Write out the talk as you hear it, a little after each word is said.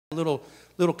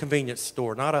little convenience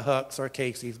store, not a Huck's or a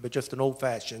Casey's, but just an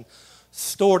old-fashioned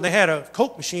store. And they had a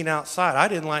Coke machine outside. I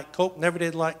didn't like Coke, never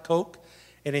did like Coke.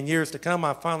 And in years to come,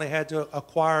 I finally had to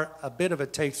acquire a bit of a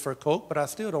taste for Coke, but I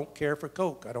still don't care for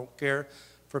Coke. I don't care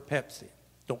for Pepsi.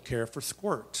 Don't care for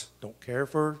Squirt. Don't care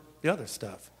for the other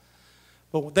stuff.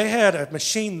 But they had a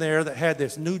machine there that had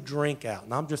this new drink out,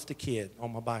 and I'm just a kid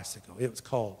on my bicycle. It was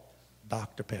called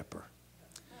Dr. Pepper.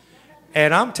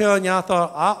 And I'm telling you, I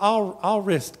thought, I'll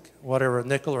risk whatever, a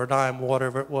nickel or a dime,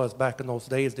 whatever it was back in those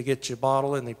days to get your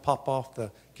bottle, and they pop off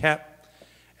the cap.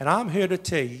 And I'm here to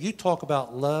tell you, you talk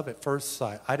about love at first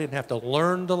sight. I didn't have to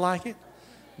learn to like it.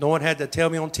 No one had to tell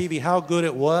me on TV how good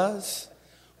it was.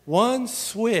 One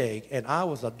swig, and I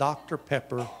was a Dr.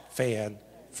 Pepper fan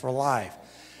for life.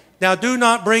 Now, do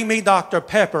not bring me Dr.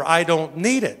 Pepper. I don't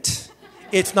need it.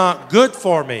 It's not good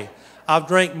for me. I've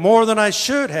drank more than I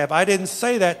should have. I didn't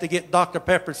say that to get Dr.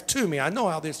 Peppers to me. I know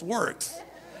how this works.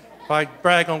 If I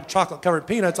brag on chocolate-covered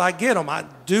peanuts, I get them. I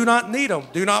do not need them,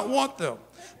 do not want them.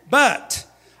 But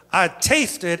I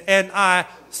tasted and I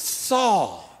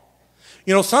saw.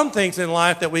 You know, some things in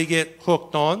life that we get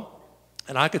hooked on,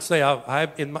 and I could say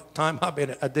in my time I've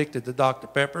been addicted to Dr.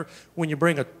 Pepper. When you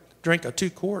drink a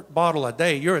 2-quart bottle a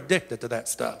day, you're addicted to that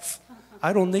stuff.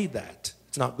 I don't need that.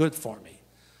 It's not good for me.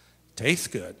 Tastes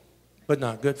good, but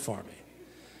not good for me.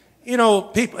 You know,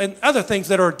 people and other things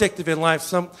that are addictive in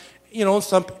life.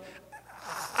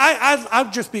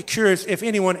 I'd just be curious if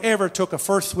anyone ever took a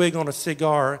first swig on a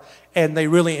cigar and they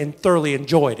really and thoroughly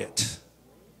enjoyed it.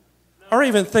 Or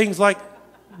even things like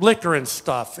liquor and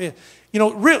stuff.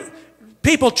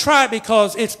 People try it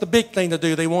because it's the big thing to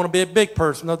do. They want to be a big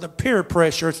person. The peer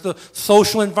pressure. It's the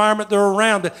social environment they're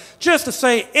around. Just to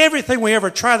say everything we ever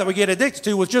try that we get addicted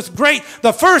to was just great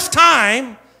the first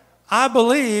time, I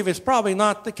believe is probably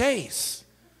not the case.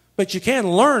 But you can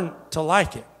learn to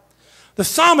like it. The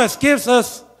psalmist gives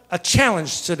us a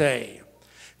challenge today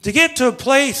to get to a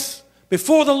place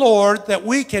before the Lord that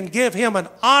we can give him an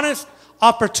honest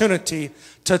opportunity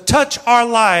to touch our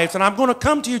lives. And I'm going to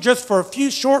come to you just for a few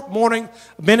short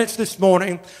minutes this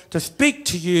morning to speak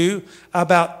to you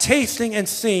about tasting and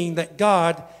seeing that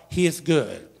God, he is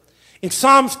good. In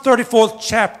Psalms 34th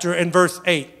chapter and verse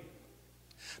 8,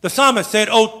 the psalmist said,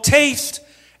 "Oh, taste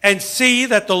and see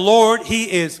that the Lord,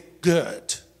 he is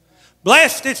good.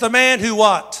 Blessed is the man who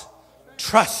what?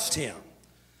 Trusts him.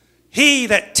 He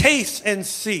that tastes and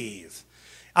sees."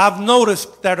 I've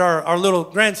noticed that our little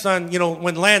grandson,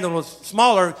 when Landon was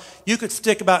smaller, you could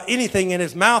stick about anything in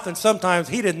his mouth, and sometimes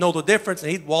he didn't know the difference,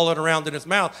 and he'd wallow it around in his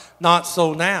mouth. Not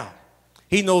so now.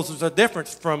 He knows there's a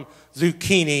difference from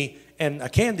zucchini and a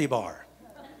candy bar.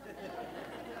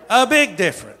 A big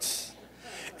difference.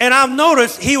 And I've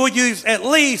noticed he would use at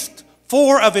least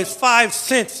 4 of his 5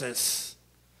 senses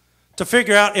to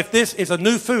figure out if this is a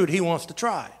new food he wants to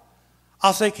try.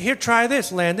 I'll say, "Here, try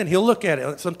this, Landon." He'll look at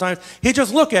it. Sometimes he'll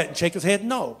just look at it and shake his head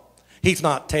no. He's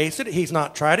not tasted it. He's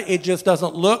not tried it. It just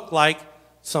doesn't look like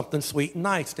something sweet and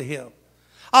nice to him.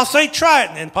 I'll say, "Try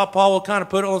it." And Papa will kind of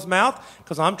put it on his mouth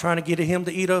because I'm trying to get him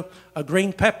to eat a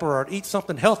green pepper or eat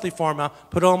something healthy for him. I'll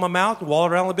put it on my mouth and wallow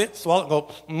around a bit, swallow it, and go,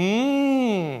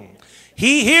 mmm.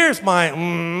 He hears my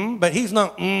mmm, but he's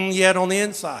not mmm yet on the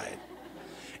inside.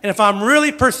 And if I'm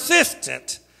really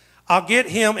persistent, I'll get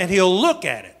him and he'll look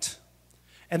at it.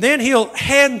 And then he'll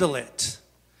handle it,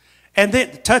 and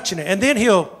then touching it, and then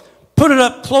he'll put it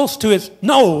up close to his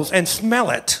nose and smell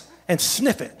it and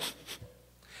sniff it.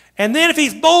 And then if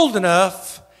he's bold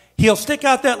enough, he'll stick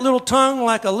out that little tongue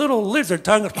like a little lizard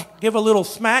tongue, give a little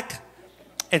smack,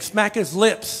 and smack his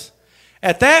lips.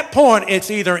 At that point,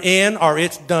 it's either in or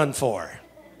it's done for.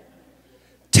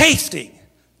 Tasting,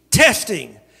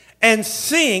 testing, and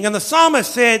seeing. And the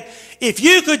psalmist said, if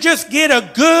you could just get a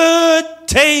good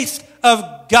taste of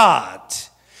God,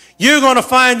 you're going to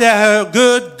find out how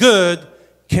good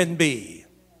can be.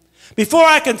 Before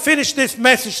I can finish this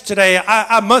message today,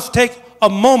 I must take a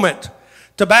moment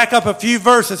to back up a few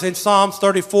verses in Psalms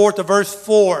 34 to verse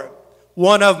 4,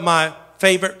 one of my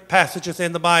favorite passages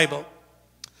in the Bible.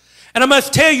 And I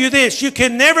must tell you this, you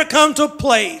can never come to a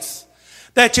place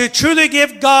that you truly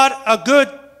give God a good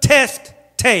taste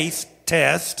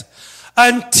test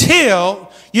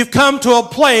until you've come to a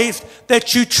place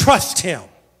that you trust him.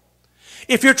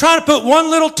 If you're trying to put one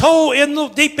little toe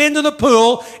deep into the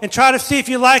pool and try to see if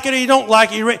you like it or you don't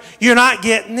like it, you're not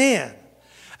getting in.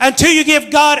 Until you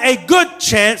give God a good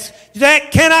chance,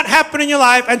 that cannot happen in your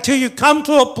life until you come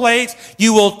to a place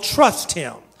you will trust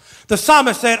him. The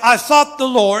psalmist said, "I sought the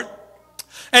Lord,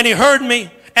 and he heard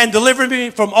me and delivered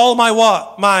me from all my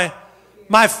what?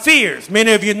 My fears."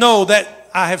 Many of you know that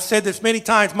I have said this many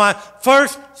times, my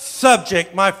first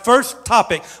subject, my first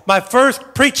topic, my first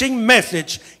preaching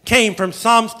message came from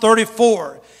Psalms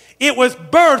 34. It was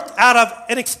birthed out of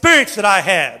an experience that I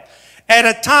had at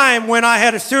a time when I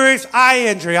had a serious eye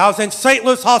injury. I was in St.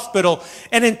 Louis Hospital,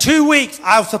 and in 2 weeks,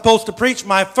 I was supposed to preach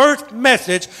my first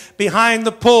message behind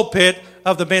the pulpit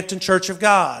of the Benton Church of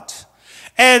God.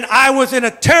 And I was in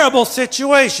a terrible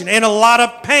situation, in a lot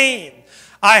of pain.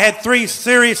 I had 3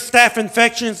 serious staph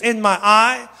infections in my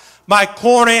eye. My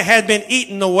cornea had been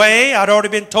eaten away. I'd already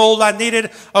been told I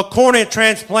needed a cornea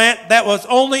transplant. That was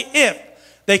only if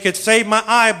they could save my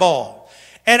eyeball.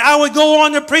 And I would go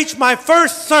on to preach my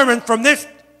first sermon from this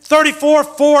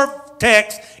 34:4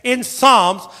 text in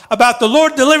Psalms about the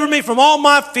Lord deliver me from all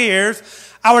my fears.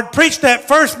 I would preach that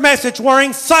first message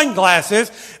wearing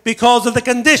sunglasses because of the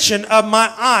condition of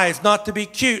my eyes, not to be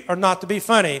cute or not to be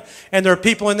funny. And there are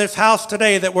people in this house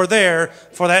today that were there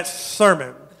for that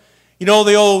sermon. You know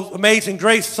the old Amazing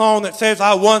Grace song that says,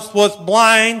 I once was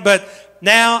blind, but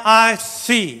now I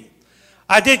see.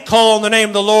 I did call on the name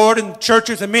of the Lord in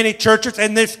churches, and many churches,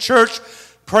 and this church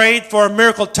prayed for a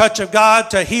miracle touch of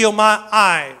God to heal my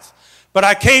eyes. But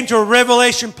I came to a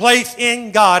revelation place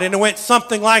in God, and it went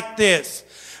something like this.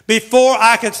 Before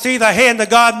I could see the hand of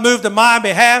God move on my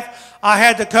behalf, I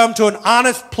had to come to an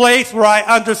honest place where I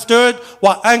understood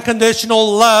what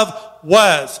unconditional love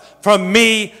was from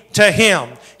me to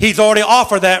him. He's already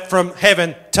offered that from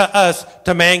heaven to us,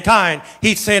 to mankind.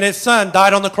 He sent his son,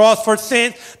 died on the cross for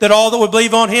sins, that all that would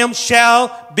believe on him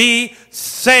shall be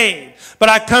saved. But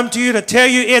I come to you to tell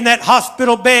you in that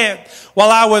hospital bed,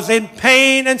 while I was in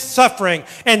pain and suffering,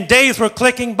 and days were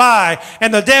clicking by,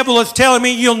 and the devil is telling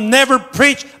me, you'll never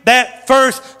preach that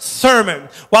first sermon.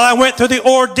 While I went through the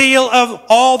ordeal of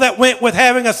all that went with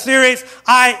having a serious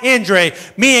eye injury,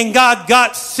 me and God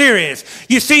got serious.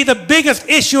 You see, the biggest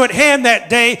issue at hand that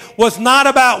day was not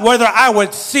about whether I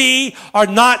would see or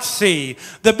not see.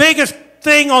 The biggest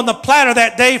thing on the platter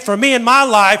that day for me in my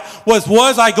life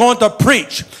was I going to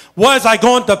preach? Was I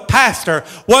going to pastor?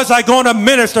 Was I going to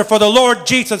minister for the Lord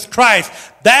Jesus Christ?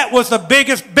 That was the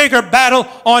bigger battle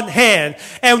on hand.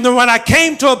 And when I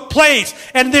came to a place,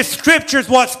 and this scripture is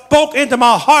what spoke into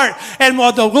my heart, and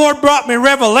what the Lord brought me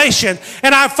revelation,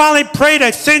 and I finally prayed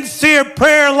a sincere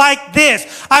prayer like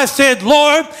this. I said,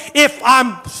 Lord, if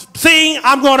I'm seeing,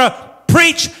 I'm going to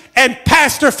preach and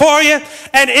pastor for you.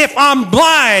 And if I'm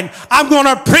blind, I'm going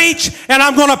to preach and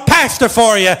I'm going to pastor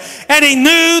for you. And he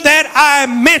knew that I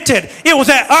meant it. It was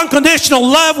that unconditional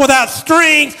love without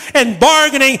strings and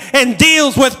bargaining and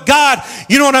deals with God.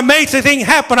 You know, an amazing thing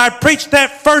happened. I preached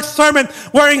that first sermon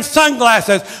wearing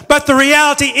sunglasses. But the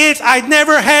reality is I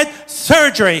never had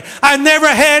surgery. I never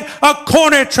had a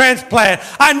cornea transplant.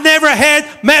 I never had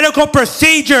medical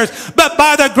procedures. But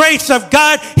by the grace of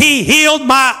God, he healed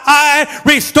my eye,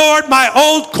 restored my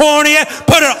old cornea,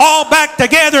 put it all back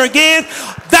together again.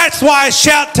 That's why I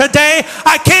shout today.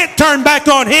 I can't turn back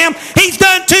on him. He's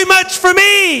done too much for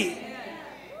me.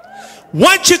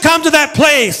 Once you come to that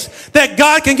place that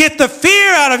God can get the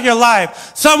fear out of your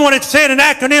life. Someone had said an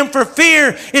acronym for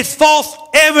fear is false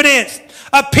evidence,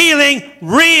 appealing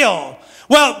real.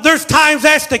 Well, there's times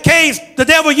that's the case. The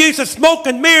devil uses smoke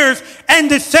and mirrors and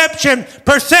deception,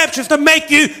 perceptions to make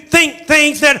you think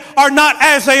things that are not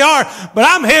as they are. But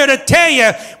I'm here to tell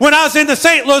you, when I was in the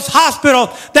St. Louis Hospital,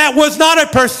 that was not a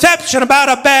perception about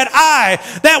a bad eye.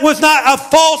 That was not a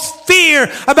false fear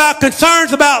about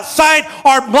concerns about sight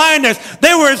or blindness.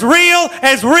 They were as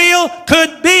real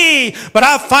could be. But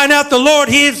I find out the Lord,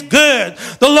 he is good.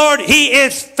 The Lord, he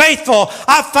is faithful.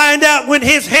 I find out when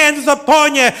his hand is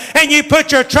upon you and you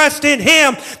put your trust in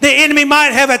him, the enemy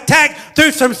might have attacked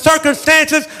through some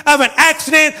circumstances of an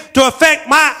accident to affect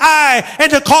my eye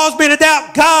and to cause me to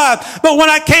doubt God. But when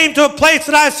I came to a place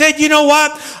that I said, you know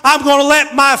what? I'm going to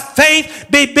let my faith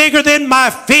be bigger than my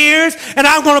fears, and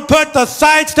I'm going to put the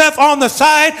side stuff on the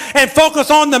side and focus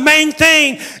on the main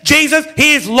thing. Jesus,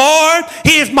 he is Lord.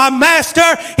 He is my master.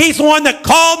 He's the one that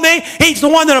called me. He's the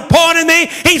one that appointed me.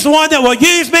 He's the one that will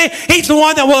use me. He's the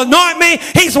one that will anoint me.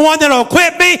 He's the one that will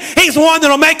equip me. He's the one that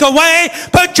will make a way.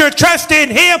 Put your trust in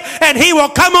him, and he will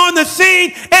come on the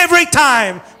scene every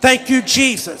time. Thank you,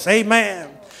 Jesus. Amen.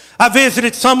 I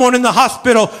visited someone in the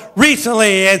hospital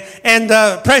recently, and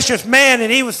a precious man,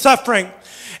 and he was suffering.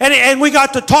 And we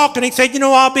got to talk, and he said, you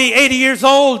know, I'll be 80 years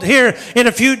old here in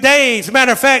a few days. As a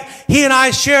matter of fact, he and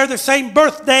I share the same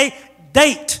birthday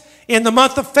date in the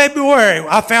month of February.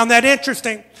 I found that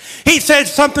interesting. He said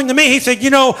something to me. He said, you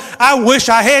know, I wish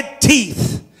I had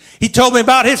teeth. He told me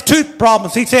about his tooth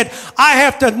problems. He said, I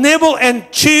have to nibble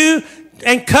and chew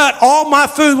and cut all my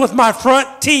food with my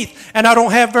front teeth. and I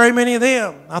don't have very many of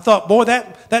them. I thought, boy,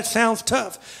 that sounds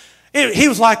tough. He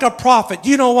was like a prophet.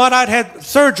 You know what? I'd had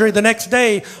surgery the next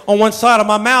day on one side of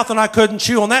my mouth, and I couldn't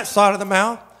chew on that side of the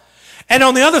mouth. And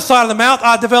on the other side of the mouth,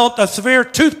 I developed a severe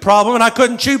tooth problem, and I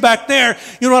couldn't chew back there.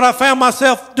 You know what I found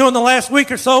myself doing the last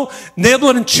week or so?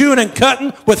 Nibbling and chewing and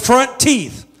cutting with front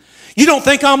teeth. You don't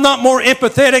think I'm not more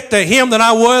empathetic to him than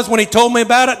I was when he told me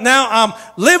about it? Now I'm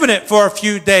living it for a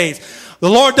few days. The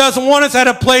Lord doesn't want us at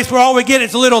a place where all we get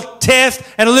is a little test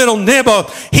and a little nibble.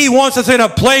 He wants us in a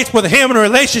place with him in a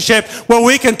relationship where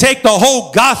we can take the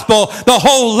whole gospel, the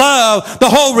whole love, the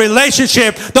whole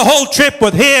relationship, the whole trip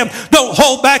with him. Don't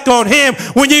hold back on him.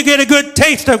 When you get a good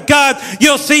taste of God,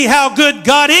 you'll see how good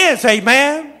God is.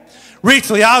 Amen.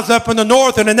 Recently, I was up in the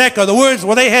north in the neck of the woods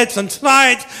where they had some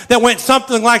signs that went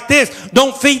something like this: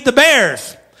 don't feed the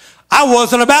bears. I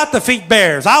wasn't about to feed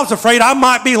bears. I was afraid I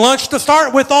might be lunch to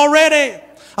start with already.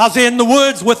 I was in the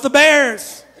woods with the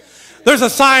bears. There's a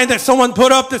sign that someone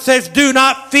put up that says, do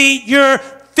not feed your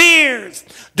fears.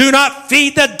 Do not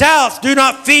feed the doubts. Do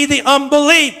not feed the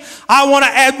unbelief. I want to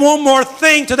add one more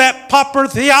thing to that pauper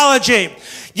theology.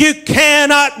 You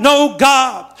cannot know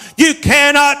God. You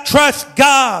cannot trust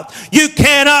God. You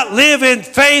cannot live in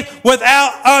faith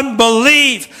without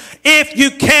unbelief. If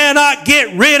you cannot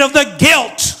get rid of the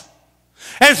guilt,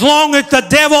 as long as the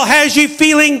devil has you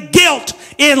feeling guilt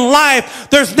in life,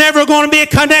 there's never going to be a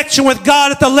connection with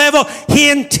God at the level he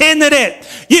intended it.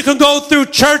 You can go through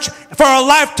church for a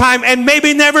lifetime and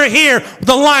maybe never hear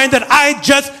the line that I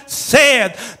just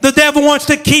said. The devil wants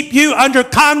to keep you under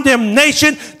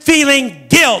condemnation, feeling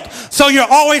guilt. So you're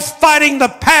always fighting the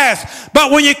past.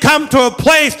 But when you come to a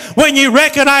place when you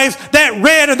recognize that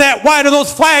red and that white of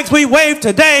those flags we wave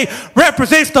today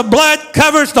represents the blood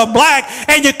covers the black,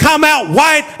 and you come out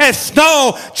white as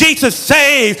snow, Jesus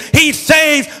saves. He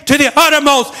saves to the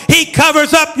uttermost. He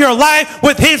covers up your life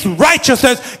with his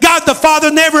righteousness. God the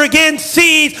Father never again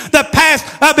sees the past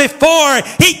before.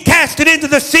 He cast it into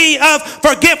the sea of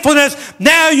forgetfulness.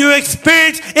 Now you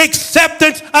experience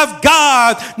acceptance of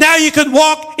God. Now you can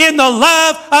walk in the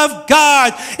love of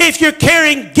God. If you're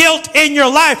carrying guilt in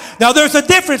your life, now there's a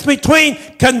difference between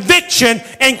conviction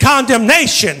and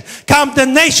condemnation.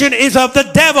 Condemnation is of the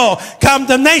devil.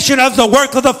 Condemnation of the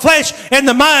work of the flesh and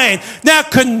the mind. Now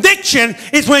conviction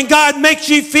is when God makes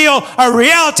you feel a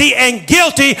reality and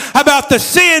guilty about the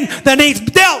sin that needs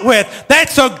dealt with.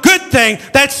 That's a good thing.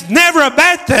 That's never a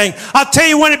bad thing. I'll tell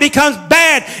you when it becomes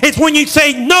bad. It's when you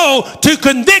say no to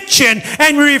conviction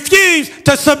and you refuse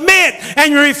to submit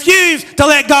and you refuse to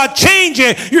let God change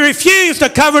you. You refuse to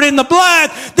cover it in the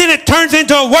blood. Then it turns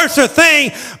into a worse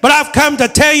thing. But I've come to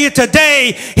tell you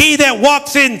today, he that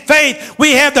walks in faith,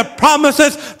 we have the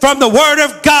promises from the word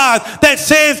of God that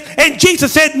says, and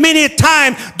Jesus said many a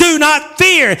time, do not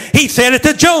fear. He said it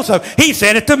to Joseph. He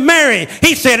said it to Mary.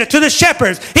 He said it to the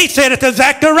shepherds. He said it to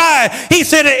Zechariah. He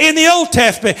said it in the Old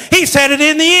Testament. He said it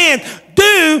in the end.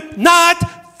 Do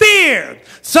not fear.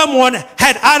 Someone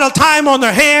had idle time on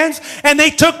their hands, and they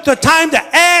took the time to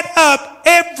add up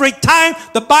every time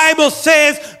the Bible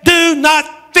says, do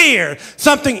not fear.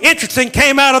 Something interesting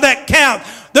came out of that count.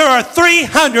 There are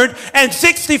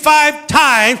 365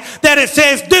 times that it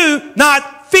says, do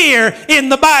not fear in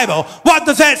the Bible. What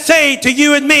does that say to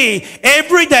you and me?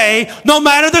 Every day, no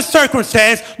matter the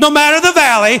circumstance, no matter the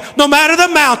valley, no matter the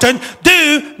mountain,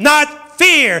 do not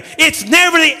fear. It's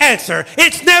never the answer.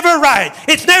 It's never right.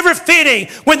 It's never fitting.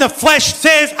 When the flesh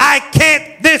says, I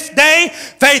can't this day,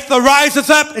 faith arises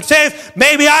up and says,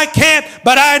 maybe I can't,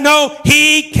 but I know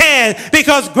he can,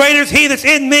 because greater is he that's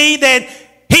in me than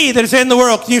he that is in the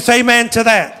world. Can you say amen to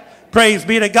that? Praise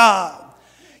be to God.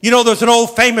 You know, there's an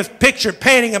old famous picture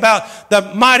painting about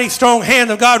the mighty strong hand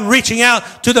of God reaching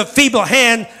out to the feeble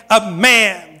hand of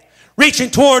man, reaching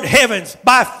toward heavens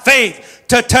by faith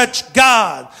to touch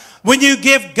God. When you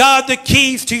give God the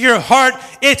keys to your heart,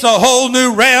 it's a whole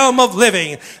new realm of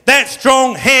living. That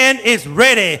strong hand is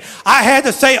ready. I had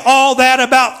to say all that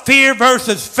about fear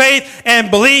versus faith and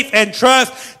belief and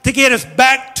trust to get us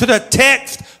back to the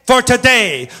text for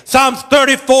today. Psalms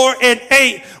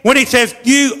 34:8, when he says,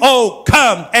 you, oh,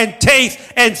 come and taste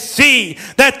and see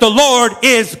that the Lord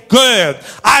is good.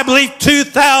 I believe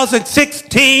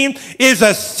 2016 is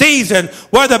a season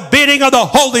where the bidding of the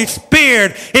Holy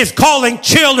Spirit is calling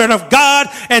children of God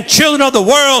and children of the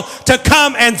world to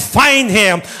come and find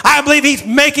him. I believe he's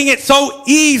making it so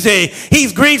easy.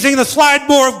 He's greasing the slide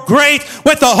board of grace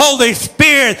with the Holy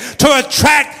Spirit to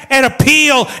attract and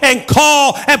appeal and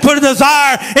call and put a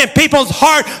desire in people's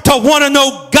heart to want to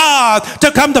know God,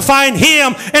 to come to find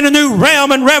Him in a new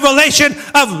realm and revelation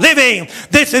of living.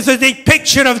 This is a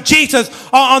depiction of Jesus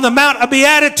on the Mount of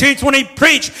Beatitudes when He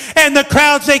preached, and the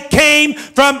crowds, they came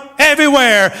from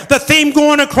everywhere. The theme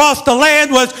going across the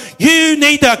land was, you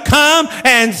need to come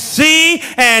and see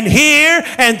and hear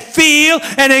and feel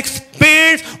and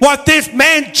experience what this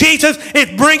man Jesus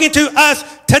is bringing to us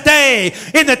today.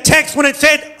 In the text when it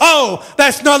said, oh,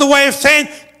 that's another way of saying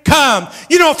come.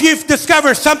 You know, if you've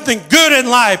discovered something good in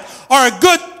life, or a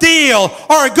good deal,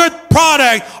 or a good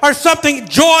product, or something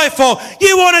joyful,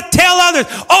 you want to tell others,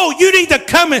 oh, you need to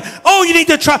come in. Oh, you need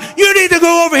to try. You need to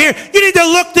go over here. You need to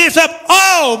look this up.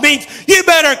 Oh, means you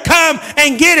better come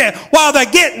and get it while the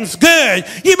getting's good.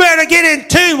 You better get in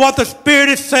tune what the Spirit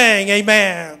is saying.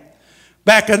 Amen.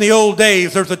 Back in the old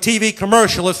days, there's a TV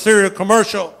commercial, a cereal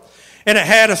commercial. And it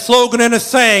had a slogan and a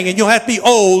saying, and you'll have to be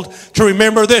old to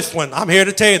remember this one. I'm here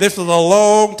to tell you, this was a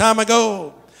long time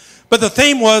ago. But the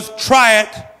theme was, try it,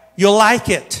 you'll like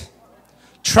it.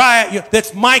 Try it.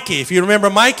 That's Mikey. If you remember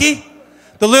Mikey,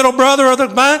 the little brother of the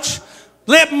bunch,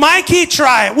 let Mikey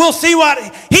try it. We'll see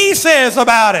what he says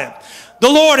about it. The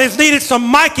Lord has needed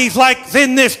some Mikeys like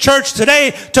in this church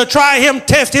today to try Him,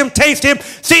 test Him, taste Him,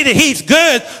 see that He's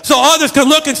good, so others can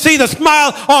look and see the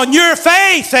smile on your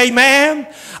face. Amen.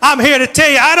 I'm here to tell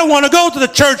you, I don't want to go to the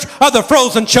church of the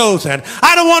frozen chosen.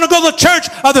 I don't want to go to the church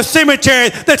of the cemetery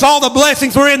that's all the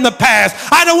blessings were in the past.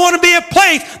 I don't want to be a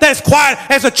place that's quiet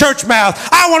as a church mouse.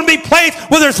 I want to be a place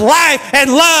where there's life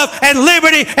and love and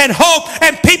liberty and hope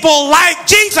and people like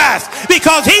Jesus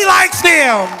because He likes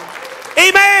them.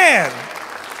 Amen.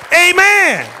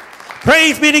 Amen.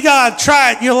 Praise be to God.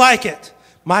 Try it. You'll like it.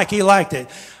 Mikey liked it.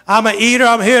 I'm an eater.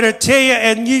 I'm here to tell you,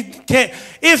 and you can't.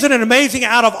 Isn't it amazing,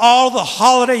 out of all the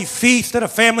holiday feasts that a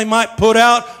family might put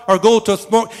out or go to a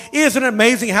smoke, isn't it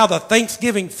amazing how the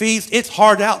Thanksgiving feast, it's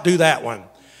hard to outdo that one.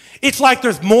 It's like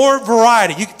there's more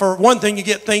variety. For one thing, you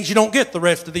get things you don't get the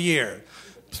rest of the year.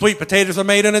 Sweet potatoes are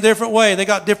made in a different way. They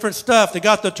got different stuff. They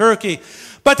got the turkey.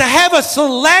 But to have a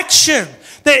selection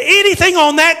that anything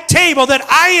on that table that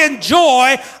I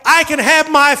enjoy, I can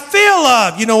have my fill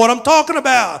of. You know what I'm talking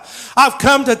about. I've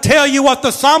come to tell you what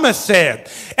the psalmist said.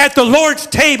 At the Lord's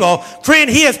table, friend,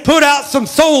 He has put out some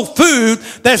soul food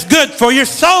that's good for your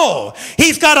soul.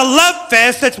 He's got a love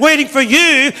fest that's waiting for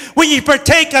you when you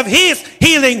partake of His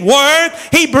healing word.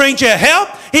 He brings you help.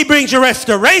 He brings you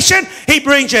restoration. He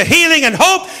brings you healing and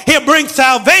hope. He'll bring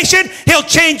salvation. He'll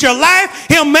change your life.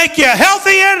 He'll make you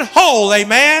healthy and whole.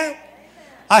 Amen.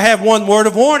 I have one word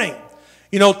of warning.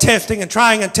 You know, testing and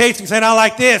trying and tasting, saying, I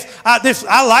like this,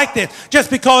 I like this. Just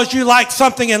because you like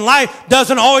something in life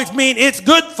doesn't always mean it's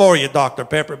good for you. Dr.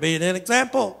 Pepper being an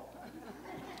example.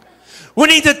 We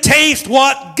need to taste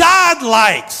what God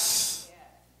likes.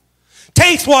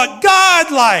 Taste what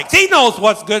God likes. He knows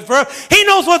what's good for us. He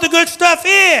knows what the good stuff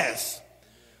is.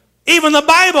 Even the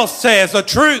Bible says a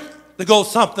truth that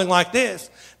goes something like this.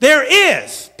 There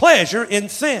is pleasure in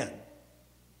sin.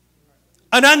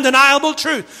 An undeniable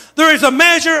truth. There is a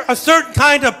measure, a certain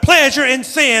kind of pleasure in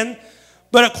sin,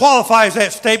 but it qualifies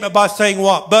that statement by saying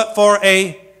what? But for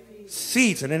a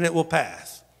season, and it will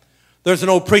pass. There's an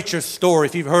old preacher's story.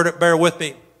 If you've heard it, bear with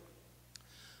me.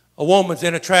 A woman's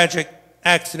in a tragic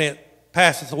accident,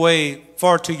 passes away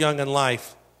far too young in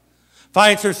life,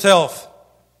 finds herself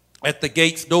at the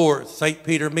gate's doors. St.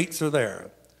 Peter meets her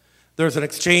there. There's an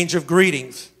exchange of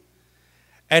greetings,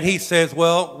 and he says,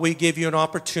 well, we give you an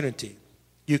opportunity.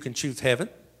 You can choose heaven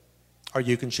or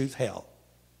you can choose hell.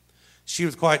 She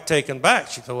was quite taken back.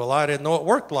 She said, well, I didn't know it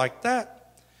worked like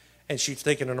that. And she's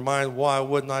thinking in her mind, why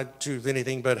wouldn't I choose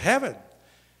anything but heaven?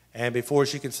 And before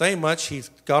she can say much, he's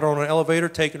got her on an elevator,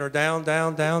 taking her down,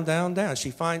 down, down, down, down.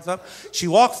 She finds up. She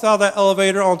walks out of that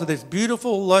elevator onto this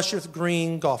beautiful, luscious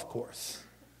green golf course.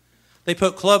 They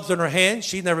put clubs in her hand.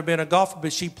 She'd never been a golfer,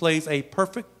 but she plays a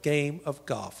perfect game of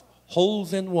golf.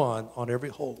 Holes in one on every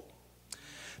hole.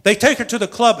 They take her to the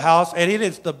clubhouse, and it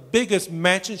is the biggest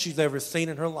mansion she's ever seen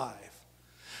in her life.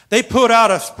 They put out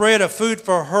a spread of food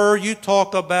for her. You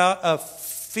talk about a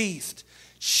feast.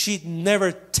 She'd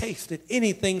never tasted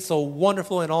anything so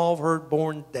wonderful in all of her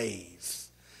born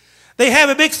days. They have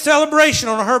a big celebration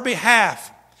on her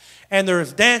behalf, and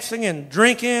there's dancing and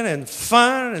drinking and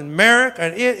fun and merry,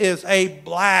 and it is a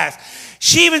blast.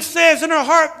 She even says in her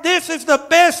heart, this is the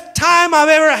best time I've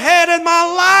ever had in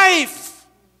my life.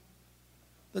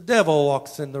 The devil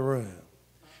walks in the room,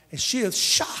 and she is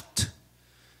shocked.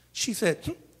 She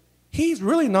said, he's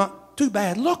really not too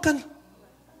bad looking.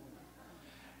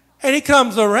 And he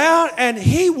comes around, and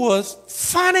he was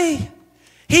funny.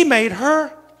 He made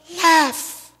her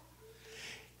laugh.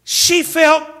 She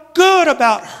felt good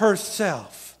about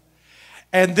herself.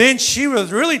 And then she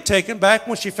was really taken back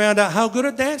when she found out how good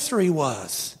a dancer he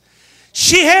was.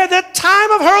 She had the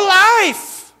time of her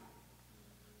life.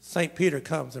 St. Peter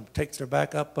comes and takes her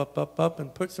back up,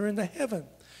 and puts her into heaven.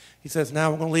 He says, now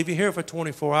we're going to leave you here for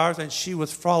 24 hours. And she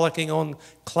was frolicking on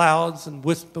clouds and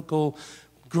wispical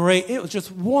great. It was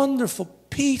just wonderful,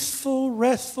 peaceful,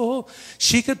 restful.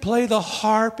 She could play the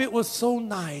harp. It was so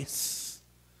nice.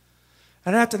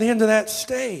 And after the end of that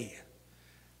stay,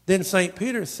 then St.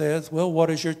 Peter says, well, what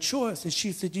is your choice? And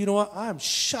she said, you know what? I'm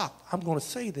shocked. I'm going to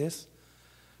say this.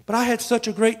 But I had such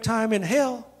a great time in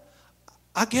hell.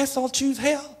 I guess I'll choose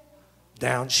hell.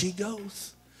 Down she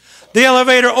goes. The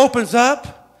elevator opens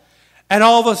up, and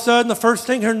all of a sudden, the first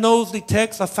thing her nose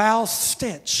detects, a foul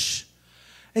stench.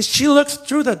 And she looks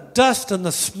through the dust and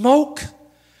the smoke,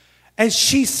 and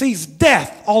she sees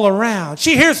death all around.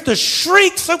 She hears the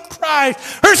shrieks of cries.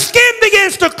 Her skin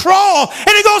begins to crawl, and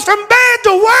it goes from bad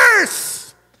to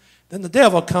worse. Then the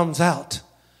devil comes out.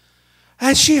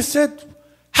 And she said,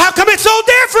 how come it's so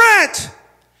different?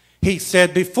 He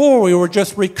said, before we were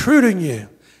just recruiting you.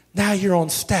 Now you're on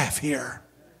staff here.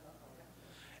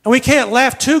 And we can't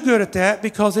laugh too good at that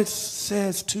because it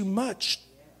says too much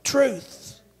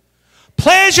truth.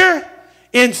 Pleasure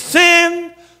in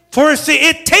sin, for see,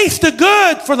 it tasted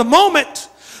good for the moment,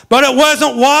 but it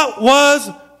wasn't what was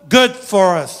good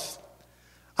for us.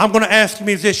 I'm going to ask the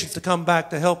musicians to come back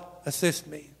to help assist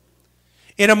me.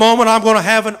 In a moment, I'm going to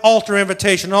have an altar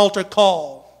invitation, an altar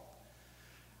call.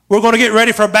 We're going to get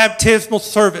ready for a baptismal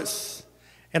service.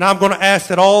 And I'm going to ask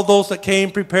that all those that came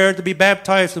prepared to be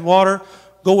baptized in water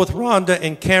go with Rhonda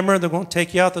and Cameron. They're going to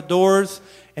take you out the doors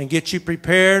and get you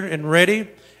prepared and ready.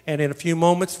 And in a few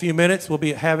minutes, we'll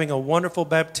be having a wonderful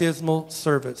baptismal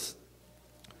service.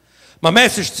 My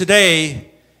message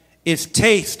today is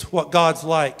taste what God's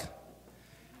like.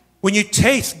 When you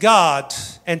taste God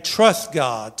and trust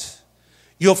God,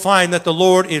 you'll find that the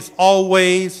Lord is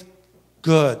always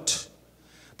good.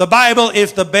 The Bible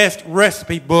is the best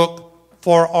recipe book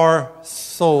for our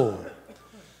soul.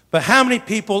 But how many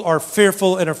people are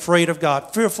fearful and afraid of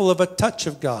God, fearful of a touch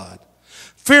of God,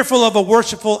 fearful of a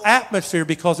worshipful atmosphere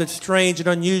because it's strange and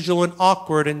unusual and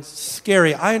awkward and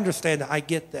scary? I understand that. I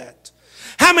get that.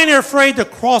 How many are afraid to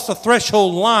cross a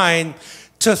threshold line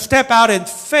to step out in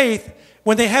faith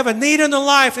when they have a need in their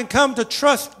life and come to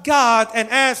trust God and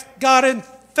ask God in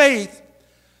faith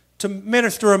to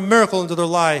minister a miracle into their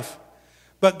life?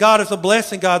 But God is a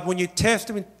blessing God. When you test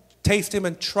Him and taste Him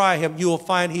and try Him, you will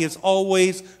find He is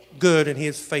always good and He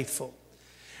is faithful.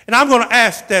 And I'm going to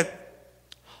ask that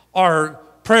our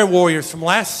prayer warriors from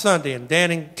last Sunday, and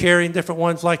Dan and Carrie and different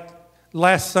ones like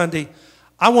last Sunday,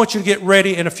 I want you to get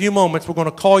ready in a few moments. We're going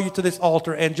to call you to this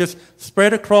altar and just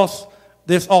spread across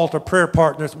this altar, prayer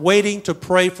partners, waiting to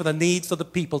pray for the needs of the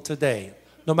people today,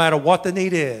 no matter what the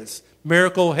need is.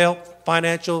 Miracle, help,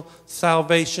 financial,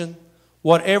 salvation,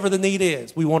 whatever the need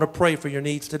is, we want to pray for your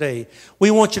needs today.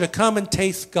 We want you to come and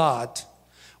taste God.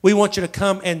 We want you to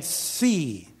come and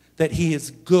see that He is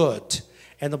good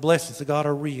and the blessings of God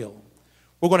are real.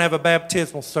 We're going to have a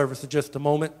baptismal service in just a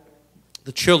moment.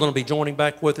 The children will be joining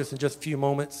back with us in just a few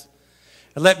moments.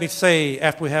 And let me say,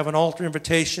 after we have an altar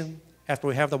invitation, after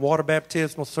we have the water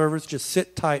baptismal service, just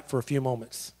sit tight for a few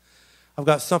moments. I've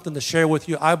got something to share with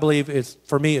you I believe is,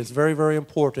 for me, is very, very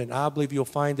important. I believe you'll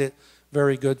find it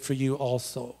very good for you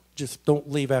also. Just don't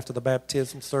leave after the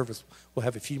baptism service. We'll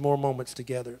have a few more moments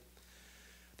together.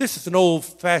 This is an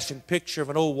old-fashioned picture of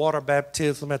an old water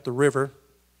baptism at the river.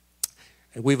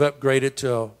 And we've upgraded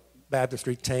to a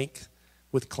baptistry tank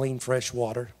with clean, fresh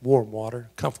water, warm water,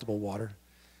 comfortable water.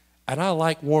 And I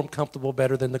like warm, comfortable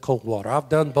better than the cold water. I've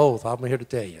done both. I'm here to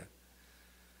tell you.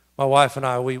 My wife and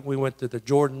I, we went to the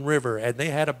Jordan River, and they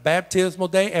had a baptismal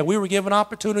day, and we were given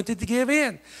opportunity to give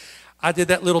in. I did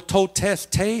that little toe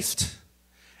test taste.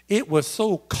 It was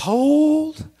so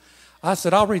cold. I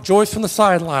said, I'll rejoice from the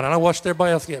sideline, and I watched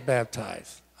everybody else get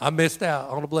baptized. I missed out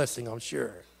on a blessing, I'm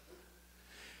sure.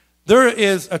 There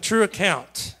is a true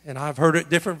account, and I've heard it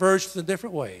different versions in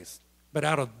different ways. But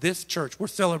out of this church, we're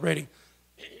celebrating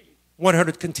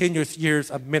 100 continuous years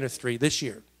of ministry this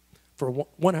year. For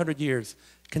 100 years,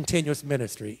 continuous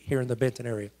ministry here in the Benton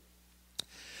area.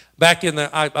 Back in the,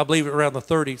 I believe around the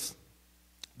 30s,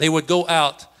 they would go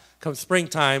out come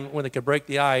springtime when they could break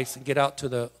the ice and get out to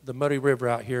the muddy river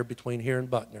out here between here and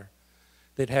Butner.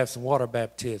 They'd have some water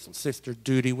baptism. Sister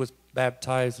Duty was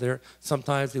baptized there.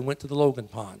 Sometimes they went to the Logan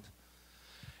Pond.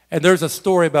 And there's a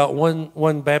story about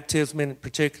one baptism in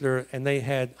particular, and they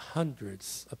had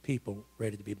hundreds of people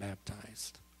ready to be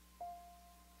baptized.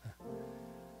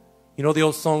 You know the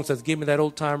old song says, give me that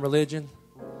old-time religion?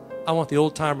 I want the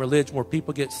old-time religion where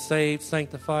people get saved,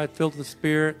 sanctified, filled with the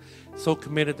Spirit, so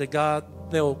committed to God,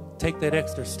 they'll take that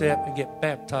extra step and get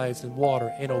baptized in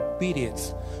water in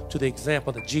obedience to the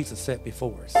example that Jesus set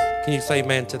before us. Can you say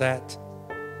amen to that?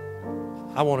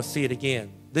 I want to see it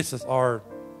again. This is our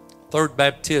third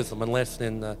baptism in less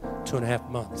than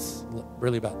 2.5 months,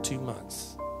 really about 2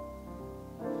 months.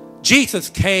 Jesus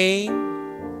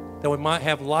came that we might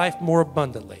have life more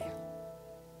abundantly.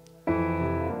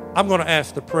 I'm going to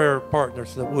ask the prayer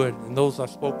partners that would, and those I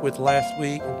spoke with last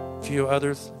week, and a few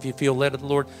others, if you feel led of the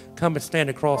Lord, come and stand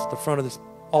across the front of this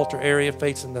altar area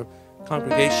facing the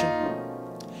congregation.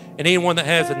 And anyone that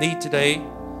has a need today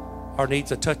or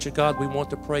needs a touch of God, we want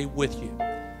to pray with you.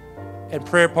 And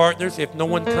prayer partners, if no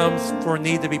one comes for a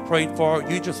need to be prayed for,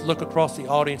 you just look across the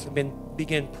audience and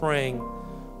begin praying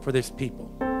for this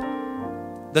people.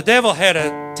 The devil had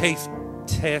a taste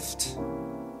test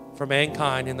for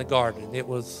mankind in the garden. It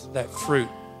was that fruit,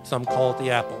 some call it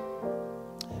the apple.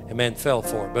 And man fell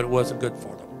for it, but it wasn't good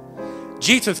for them.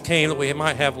 Jesus came that we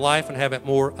might have life and have it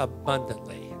more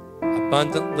abundantly.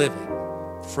 Abundant living,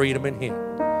 freedom in Him.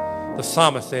 The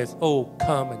psalmist says, oh,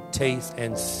 come and taste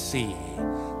and see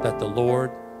that the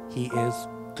Lord, He is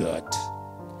good.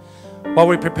 While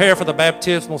we prepare for the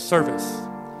baptismal service,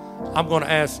 I'm going to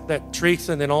ask that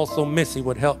Teresa and then also Missy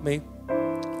would help me,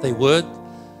 if they would.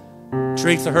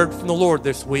 Teresa heard from the Lord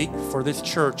this week for this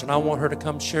church, and I want her to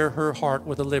come share her heart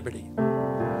with a liberty.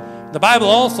 The Bible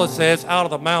also says, out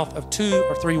of the mouth of 2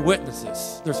 or 3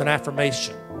 witnesses, there's an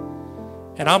affirmation.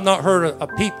 And I've not heard a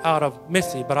peep out of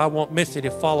Missy, but I want Missy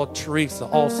to follow Teresa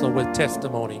also with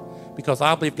testimony, because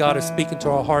I believe God is speaking to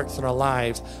our hearts and our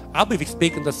lives. I believe He's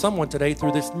speaking to someone today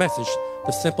through this message,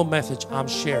 the simple message I'm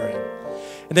sharing.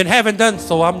 And then having done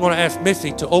so, I'm going to ask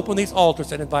Missy to open these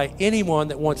altars and invite anyone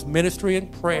that wants ministry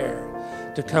and prayer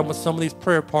to come with some of these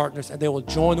prayer partners, and they will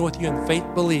join with you in faith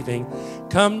believing.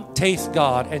 Come taste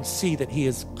God and see that He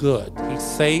is good. He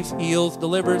saves, heals,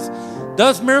 delivers,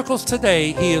 does miracles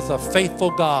today. He is a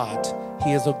faithful God.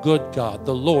 He is a good God.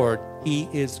 The Lord, He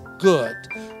is good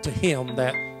to him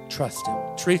that trusts Him.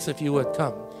 Teresa, if you would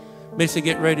come. Missy,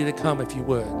 get ready to come if you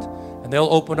would. And they'll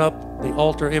open up the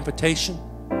altar invitation,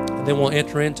 and then we'll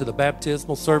enter into the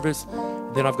baptismal service.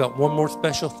 And then I've got one more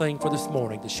special thing for this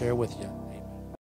morning to share with you.